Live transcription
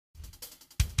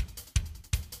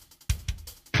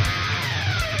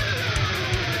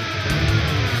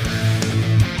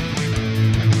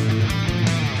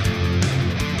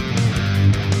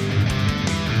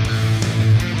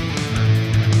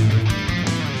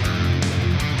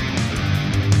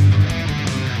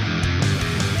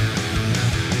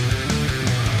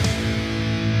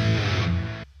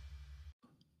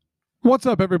What's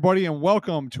up, everybody, and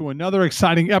welcome to another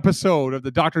exciting episode of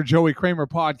the Dr. Joey Kramer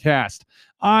podcast.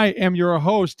 I am your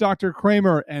host, Dr.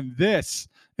 Kramer, and this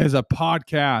is a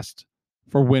podcast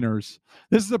for winners.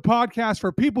 This is a podcast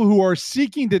for people who are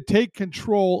seeking to take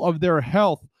control of their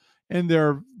health and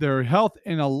their health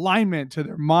in alignment to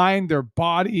their mind, their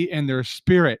body, and their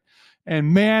spirit.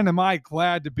 And man, am I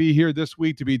glad to be here this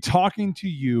week to be talking to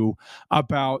you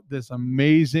about this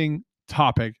amazing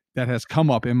topic that has come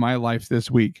up in my life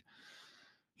this week.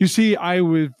 You see,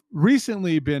 I've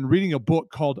recently been reading a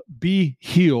book called Be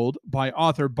Healed by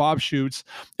author Bob Schuchts,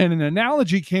 and an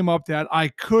analogy came up that I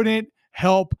couldn't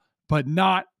help but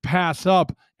not pass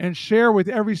up and share with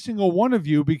every single one of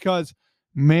you because,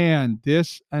 man,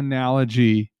 this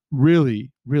analogy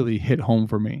really, really hit home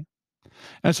for me.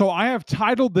 And so I have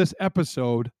titled this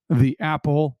episode, The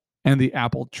Apple and the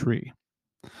Apple Tree.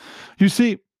 You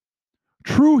see,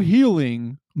 true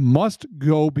healing must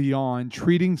go beyond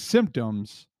treating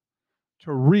symptoms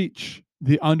to reach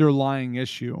the underlying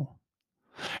issue.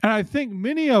 And I think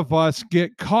many of us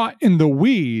get caught in the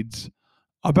weeds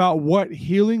about what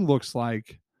healing looks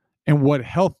like and what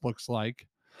health looks like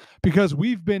because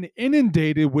we've been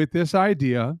inundated with this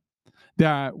idea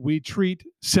that we treat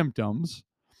symptoms,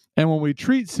 and when we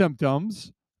treat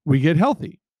symptoms, we get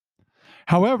healthy.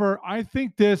 However, I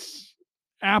think this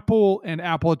apple and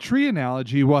apple tree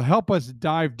analogy will help us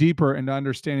dive deeper into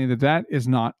understanding that that is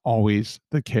not always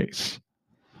the case.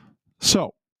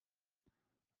 So,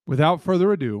 without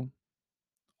further ado,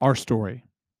 our story.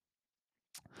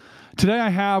 Today I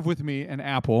have with me an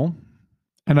apple,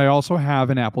 and I also have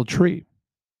an apple tree.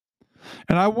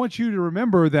 And I want you to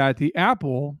remember that the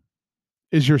apple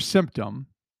is your symptom,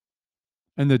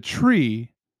 and the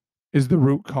tree is the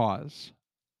root cause.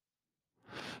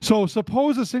 So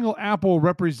suppose a single apple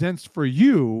represents for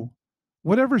you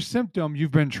whatever symptom you've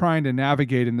been trying to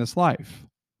navigate in this life.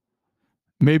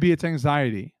 Maybe it's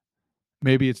anxiety.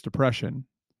 Maybe it's depression.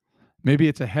 Maybe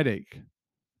it's a headache.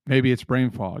 Maybe it's brain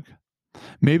fog.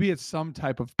 Maybe it's some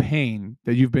type of pain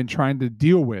that you've been trying to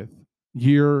deal with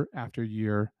year after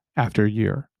year after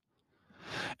year.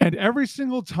 And every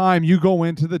single time you go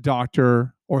into the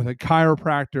doctor or the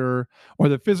chiropractor or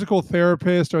the physical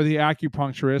therapist or the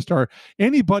acupuncturist or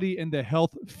anybody in the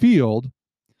health field,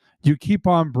 you keep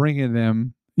on bringing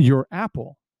them your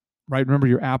apple. Right? Remember,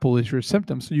 your apple is your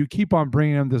symptom. So you keep on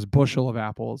bringing them this bushel of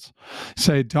apples.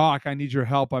 Say, Doc, I need your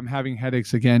help. I'm having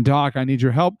headaches again. Doc, I need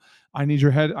your help. I need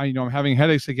your head. I'm having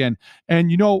headaches again.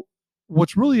 And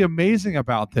what's really amazing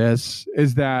about this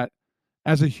is that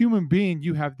as a human being,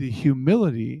 you have the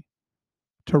humility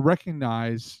to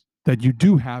recognize that you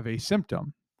do have a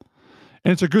symptom.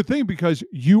 And it's a good thing because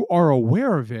you are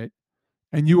aware of it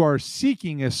and you are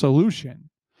seeking a solution,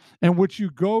 in which you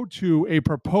go to a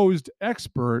proposed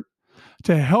expert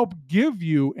to help give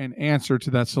you an answer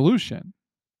to that solution.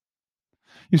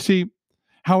 You see,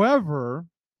 however,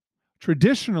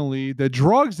 traditionally, the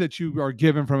drugs that you are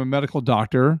given from a medical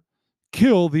doctor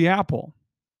kill the apple.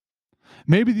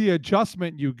 Maybe the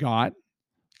adjustment you got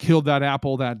killed that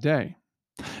apple that day.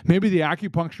 Maybe the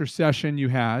acupuncture session you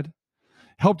had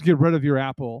helped get rid of your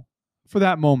apple for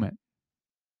that moment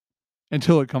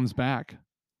until it comes back.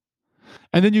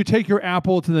 And then you take your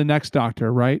apple to the next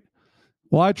doctor, right?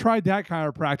 Well, I tried that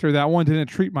chiropractor. That one didn't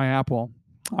treat my apple.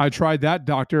 I tried that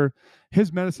doctor.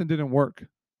 His medicine didn't work.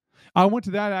 I went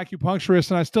to that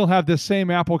acupuncturist and I still have this same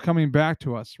apple coming back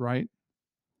to us, right?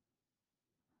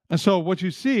 And so what you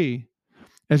see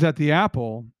is that the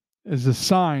apple is a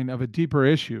sign of a deeper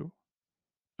issue,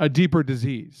 a deeper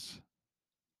disease,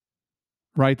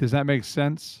 right? Does that make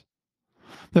sense?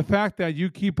 The fact that you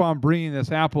keep on bringing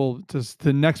this apple to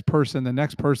the next person, the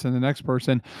next person, the next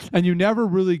person, and you never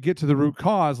really get to the root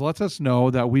cause lets us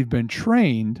know that we've been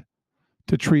trained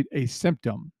to treat a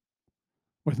symptom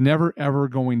with never, ever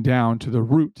going down to the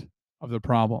root of the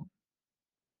problem.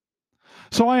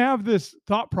 So I have this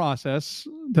thought process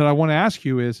that I want to ask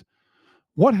you is,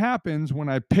 what happens when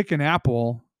I pick an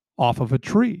apple off of a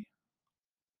tree?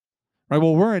 Right.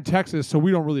 Well, we're in Texas, so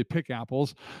we don't really pick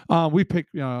apples. We pick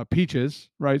peaches,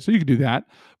 right? So you can do that.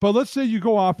 But let's say you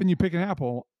go off and you pick an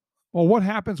apple. Well, what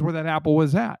happens where that apple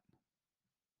was at?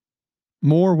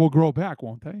 More will grow back,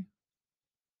 won't they?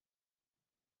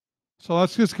 So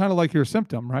that's just kind of like your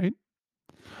symptom, right?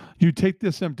 You take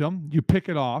the symptom, you pick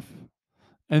it off,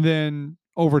 and then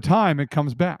over time it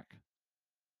comes back.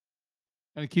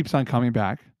 And it keeps on coming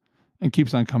back, and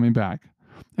keeps on coming back,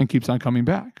 and keeps on coming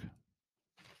back.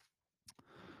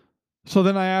 So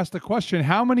then I asked the question,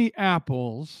 how many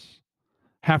apples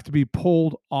have to be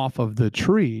pulled off of the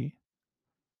tree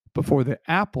before the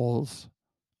apples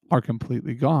are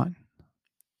completely gone?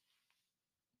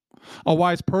 A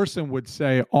wise person would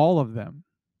say all of them.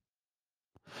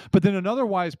 But then another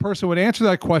wise person would answer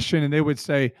that question and they would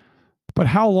say, but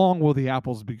how long will the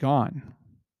apples be gone?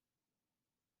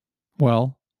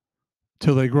 Well,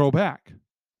 till they grow back.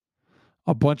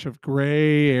 A bunch of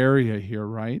gray area here,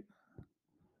 right?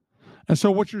 And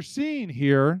so what you're seeing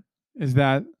here is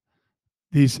that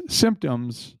these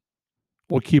symptoms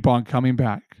will keep on coming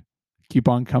back, keep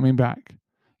on coming back,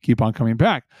 keep on coming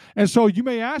back. And so you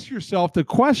may ask yourself the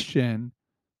question,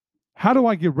 how do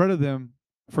I get rid of them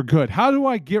for good? How do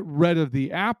I get rid of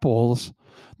the apples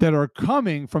that are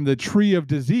coming from the tree of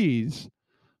disease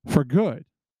for good?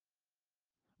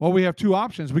 Well, we have two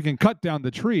options. We can cut down the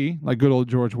tree, like good old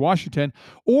George Washington,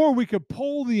 or we could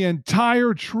pull the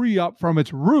entire tree up from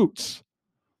its roots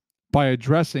by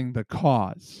addressing the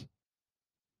cause.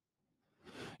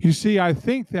 You see, I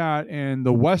think that in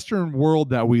the Western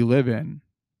world that we live in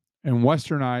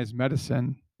westernized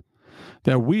medicine,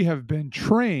 that we have been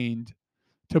trained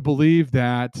to believe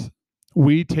that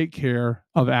we take care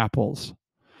of apples.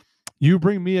 You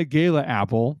bring me a gala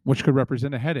apple, which could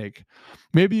represent a headache.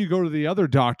 Maybe you go to the other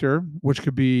doctor, which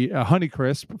could be a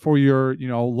Honeycrisp for your,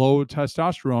 low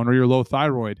testosterone or your low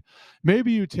thyroid.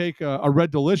 Maybe you take a Red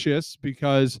Delicious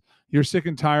because you're sick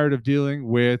and tired of dealing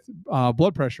with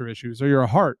blood pressure issues or your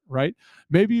heart, right?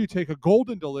 Maybe you take a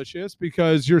Golden Delicious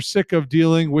because you're sick of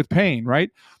dealing with pain, right?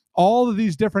 All of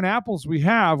these different apples we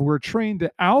have, we're trained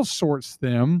to outsource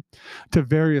them to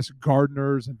various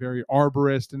gardeners and various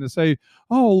arborists and to say,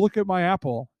 oh, look at my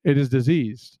apple. It is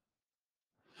diseased.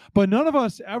 But none of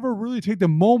us ever really take the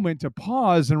moment to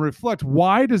pause and reflect,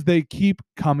 why does they keep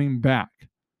coming back?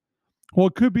 Well,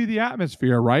 it could be the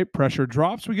atmosphere, right? Pressure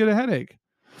drops, we get a headache.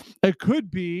 It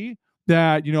could be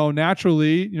that,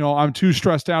 naturally, I'm too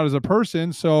stressed out as a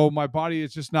person, so my body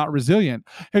is just not resilient.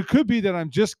 It could be that I'm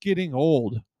just getting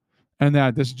old and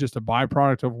that this is just a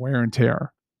byproduct of wear and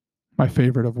tear, my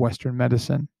favorite of Western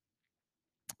medicine.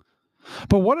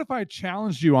 But what if I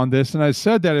challenged you on this and I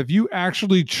said that if you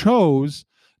actually chose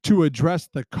to address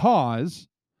the cause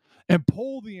and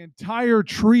pull the entire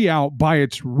tree out by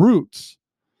its roots,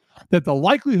 that the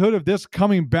likelihood of this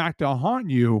coming back to haunt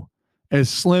you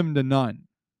is slim to none?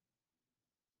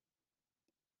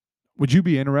 Would you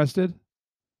be interested?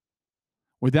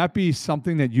 Would that be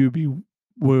something that you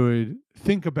would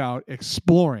think about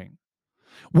exploring?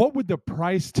 What would the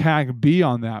price tag be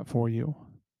on that for you?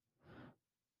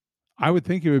 I would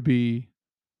think it would be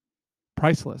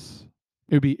priceless.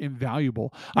 It would be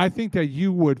invaluable. I think that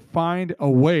you would find a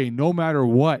way, no matter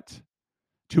what,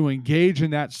 to engage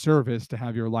in that service to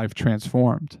have your life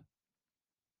transformed.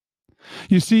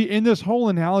 You see, in this whole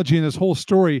analogy, in this whole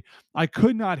story, I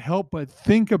could not help but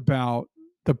think about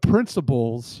the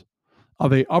principles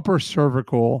of a upper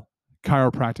cervical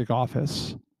chiropractic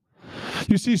office.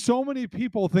 You see, so many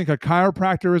people think a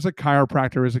chiropractor is a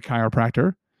chiropractor is a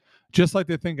chiropractor, just like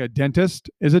they think a dentist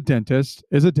is a dentist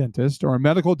is a dentist, or a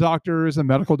medical doctor is a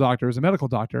medical doctor is a medical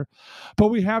doctor. But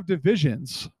we have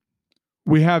divisions.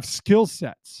 We have skill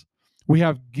sets. We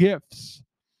have gifts.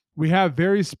 We have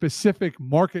very specific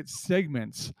market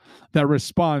segments that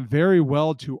respond very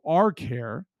well to our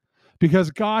care because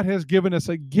God has given us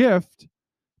a gift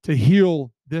to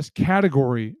heal this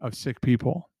category of sick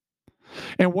people.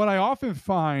 And what I often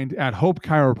find at Hope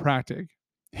Chiropractic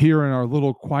here in our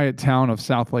little quiet town of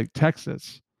Southlake,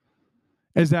 Texas,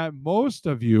 is that most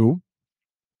of you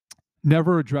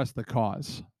never address the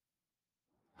cause.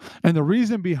 And the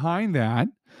reason behind that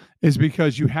is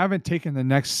because you haven't taken the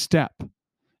next step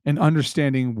in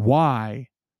understanding why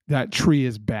that tree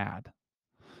is bad.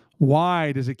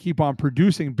 Why does it keep on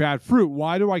producing bad fruit?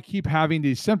 Why do I keep having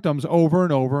these symptoms over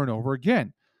and over and over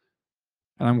again?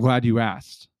 And I'm glad you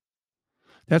asked.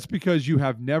 That's because you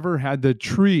have never had the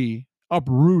tree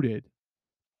uprooted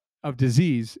of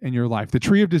disease in your life. The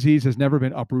tree of disease has never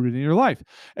been uprooted in your life.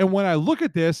 And when I look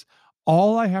at this,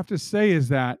 all I have to say is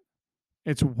that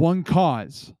it's one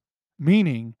cause,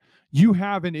 meaning you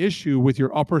have an issue with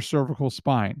your upper cervical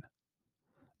spine.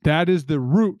 That is the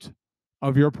root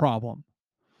of your problem.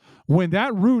 When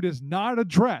that root is not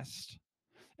addressed,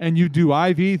 and you do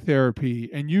IV therapy,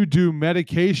 and you do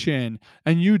medication,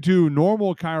 and you do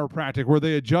normal chiropractic where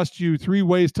they adjust you 3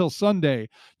 ways till Sunday,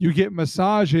 you get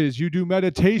massages, you do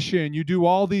meditation, you do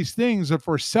all these things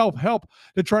for self-help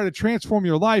to try to transform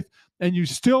your life, and you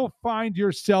still find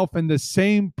yourself in the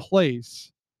same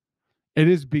place, it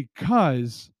is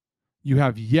because you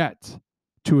have yet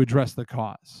to address the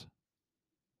cause.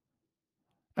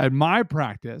 At my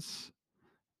practice,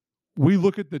 we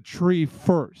look at the tree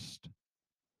first.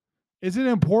 Is it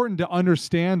important to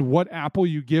understand what apple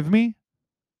you give me?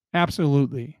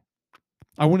 Absolutely.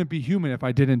 I wouldn't be human if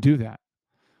I didn't do that.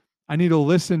 I need to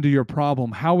listen to your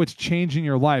problem, how it's changing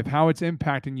your life, how it's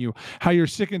impacting you, how you're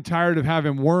sick and tired of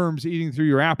having worms eating through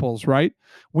your apples, right?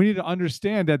 We need to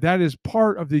understand that that is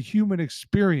part of the human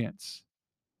experience.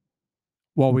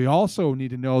 Well, we also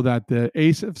need to know that the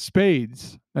ace of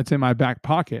spades that's in my back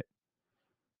pocket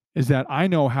is that I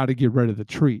know how to get rid of the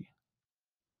tree,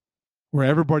 where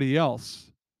everybody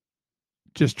else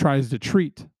just tries to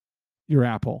treat your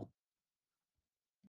apple.